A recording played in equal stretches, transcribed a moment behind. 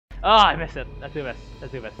Oh, I missed it. Let's do this.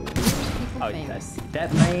 Let's do this. Oh, he's dead.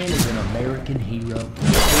 That man is an American hero.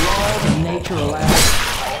 The laws of nature allow.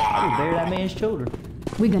 I will bear that man's children.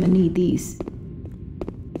 We're gonna need these.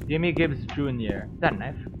 Jimmy Gibbs Jr. Is that a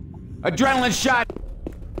knife? Adrenaline shot!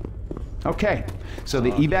 Okay, so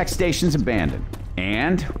the evac station's abandoned.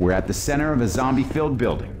 And we're at the center of a zombie-filled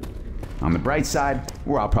building. On the bright side,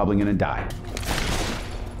 we're all probably gonna die.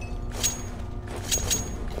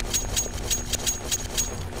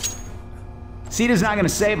 CETA's not gonna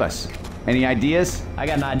save us. Any ideas? I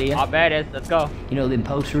got an idea. Oh, there it is. Let's go. You know them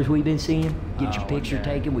posters we've been seeing? Get your picture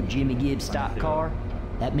okay. taken with Jimmy Gibbs' stock car?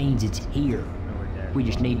 That means it's here. We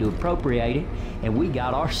just need to appropriate it, and we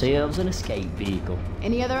got ourselves an escape vehicle.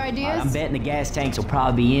 Any other ideas? I'm betting the gas tanks will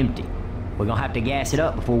probably be empty. We're gonna have to gas it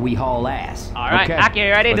up before we haul ass. All right, Okay. Aki,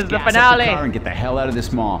 you ready? Let's This is the gas up the finale. car and get the hell out of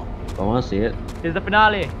this mall. I want to see it. This is the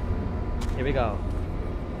finale. Here we go.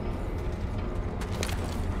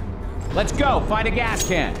 Let's go, find a gas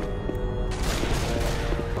can.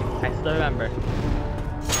 I still remember.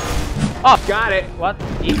 Oh, Got it. what?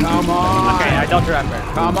 Come on. Okay, I don't remember.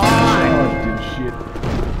 Come on. Oh, shit.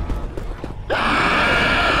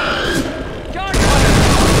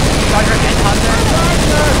 Charger and Hunter.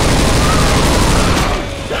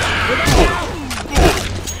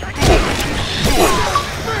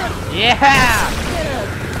 Yeah!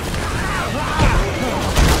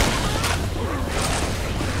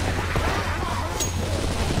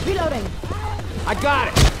 Reloading. I got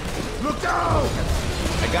it. Look out.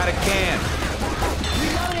 I got a can.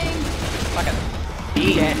 Reloading. Fucking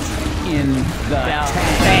Get in the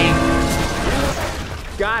tank.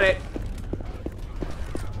 Got it.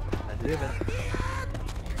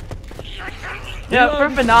 Yeah, for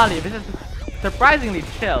finale, this is surprisingly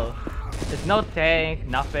chill. There's no tank,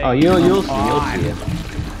 nothing. Oh, you'll see it.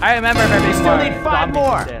 I remember there being still more need 5 zombies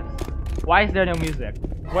more. than this. Why is there no music?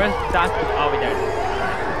 Where's tank music? Oh, there it is.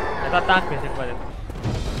 I thought tank music was it.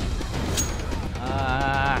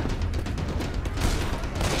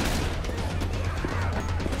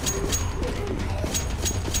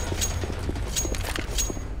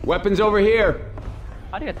 Weapons over here.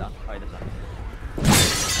 How do you get down? Oh, this one.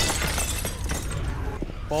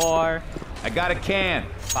 4, I got a can.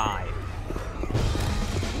 5.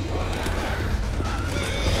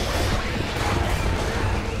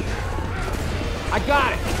 I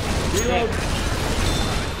got it. Reload.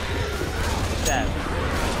 7.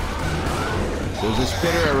 There's a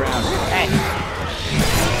spitter around. Hey.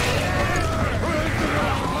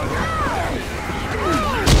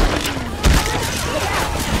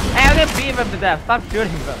 Hey, I'm gonna beat him to death. Stop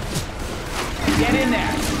shooting them. Get in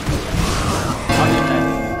there.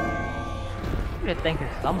 I think he's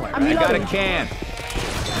somewhere. I Right? got a can.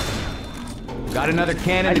 Got another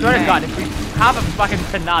can in I the swear to tank. God, if we have a fucking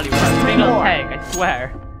finale with a single tank, I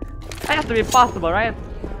swear. That has to be possible, right?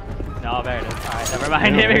 No, there it is. Alright, never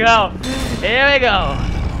mind. Here we go. Here we go.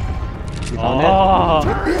 Oh,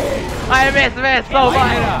 I missed so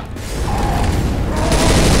Light it much. up.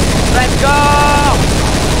 Let's go.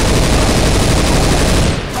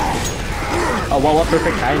 Oh, well, what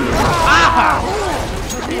perfect timing. Ah!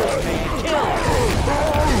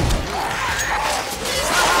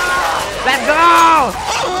 Let's go!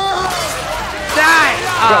 Die!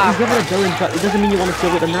 Bro, you give it a billion shot. It doesn't mean you want to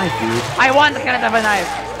kill with a knife, dude. I want to kill it with a knife.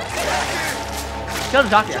 Kill the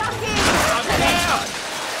jockey.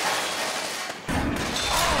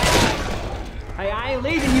 Hey, I ain't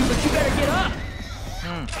leaving you, but you better get up.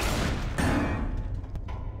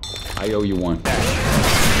 I owe you one.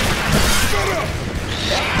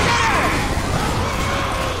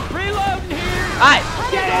 Reloading here. Alright.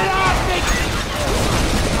 Get it off me.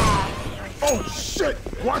 Oh, shit.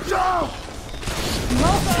 Watch out.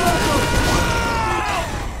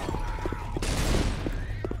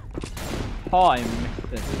 Oh, I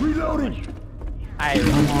missed it. Reloading.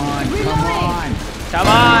 Come on, come on. Come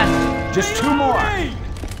on! Just 2 more.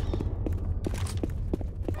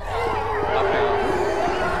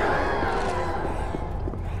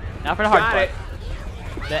 Now for the hard Got part. it.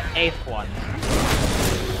 The 8th one.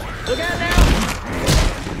 Look out now.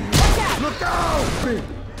 Look out.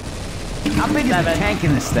 How big is the 7. tank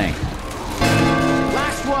in this thing?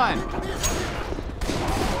 Last one.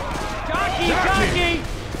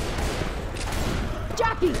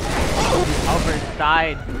 Jockey. Over his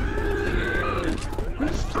side.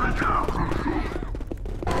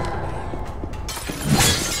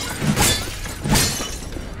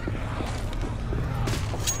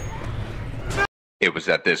 It was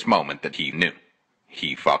at this moment that he knew.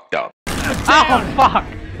 He fucked up. Oh fuck!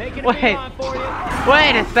 Wait.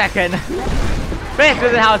 Wait a second. This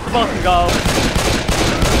isn't how it's supposed to go.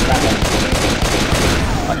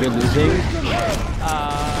 But you're losing.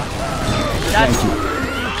 That's,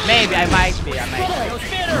 maybe I might be.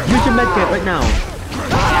 Use your medkit right now.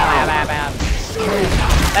 Bam.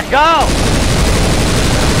 Let's go!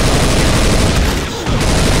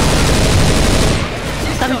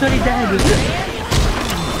 Sammy's already dead.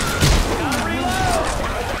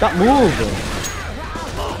 Stop move.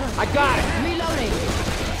 I got it. Reloading.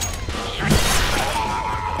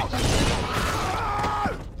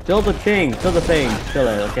 Kill the thing. Kill the thing. Kill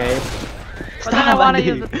it, okay? But then I want to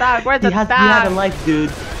use the tag. Where's the He had tag? a life, dude.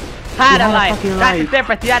 Had He a had a life. fucking That's the life.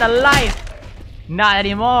 difference. He had a life. Not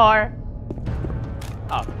anymore.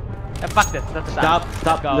 Oh. Fuck this. That's the tag.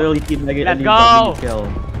 Stop go. literally keep negative Let's and go. you kill.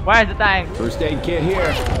 Where's the tank? First aid kit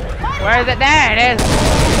here. Where is it? There it is.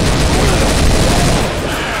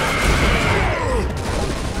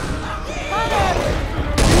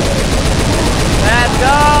 Let's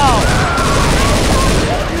go.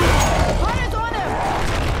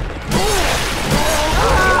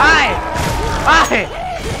 Hi.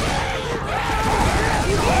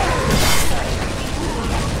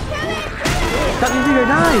 Stop using your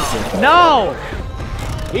knife. No.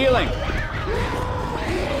 Healing.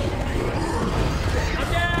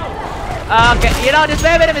 Okay, you know, this may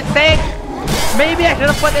have been a mistake. Maybe I should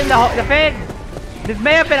have put in the thing. This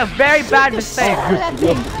may have been a very bad mistake.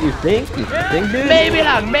 You think? You think, dude? Maybe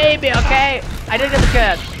lang, maybe, okay? I didn't get the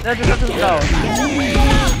kid. Let's just go.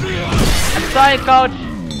 I'm sorry, coach.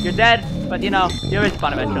 You're dead, but you know, you'll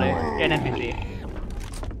respawn eventually. You're an NPC.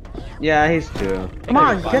 Yeah, he's true. Come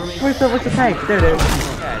on, get where's the tank? There it is.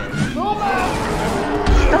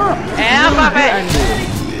 Stop! And perfect!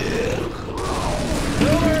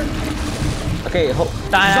 Okay, hold.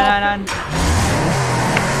 Dun.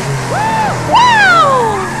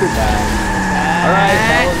 Alright,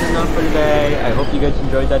 that was enough for today. I hope you guys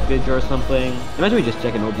enjoyed that video or something. Imagine we just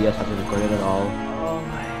check an OBS after recorded at all. Oh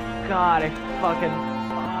my god, I fucking...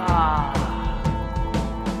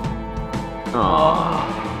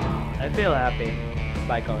 Aww. I feel happy.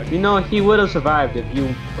 Bye, coach. You know, he would have survived if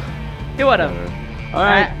you... He would've.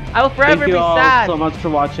 Alright. I will forever Thank you be all sad. so much for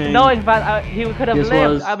watching. No, in fact, he could have This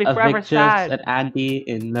lived. was I'll be forever Evictus sad. and Andy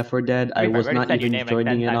in Left 4 Dead. I I've was already not said your even name like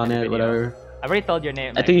joining 10 in on times in it, the whatever. I've already told your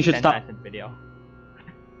name. I think you should 10 stop. times in the video.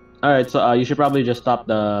 Alright, so you should probably just stop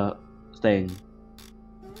the thing.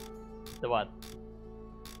 The what?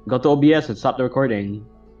 Go to OBS and stop the recording.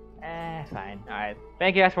 Fine. Alright.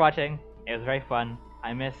 Thank you guys for watching. It was very fun.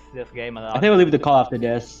 I miss this game a lot. I think we'll leave the call after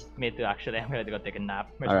this. Me too, actually. I'm gonna go take a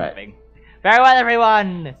nap or Alright. something. Farewell,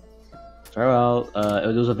 everyone! Farewell.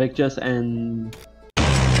 It was Evictus and...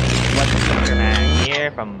 What's up, man?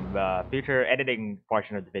 Here from the future editing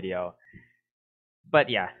portion of the video. But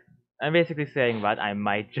yeah, I'm basically saying that I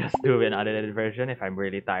might just do an unedited version if I'm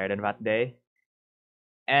really tired on that day.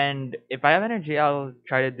 And if I have energy, I'll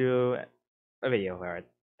try to do a video for it.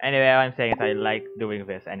 Anyway, what I'm saying is I like doing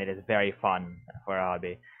this and it is very fun for a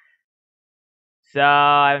hobby. So,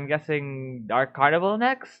 I'm guessing Dark Carnival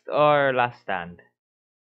next or Last Stand?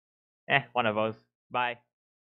 One of those. Bye.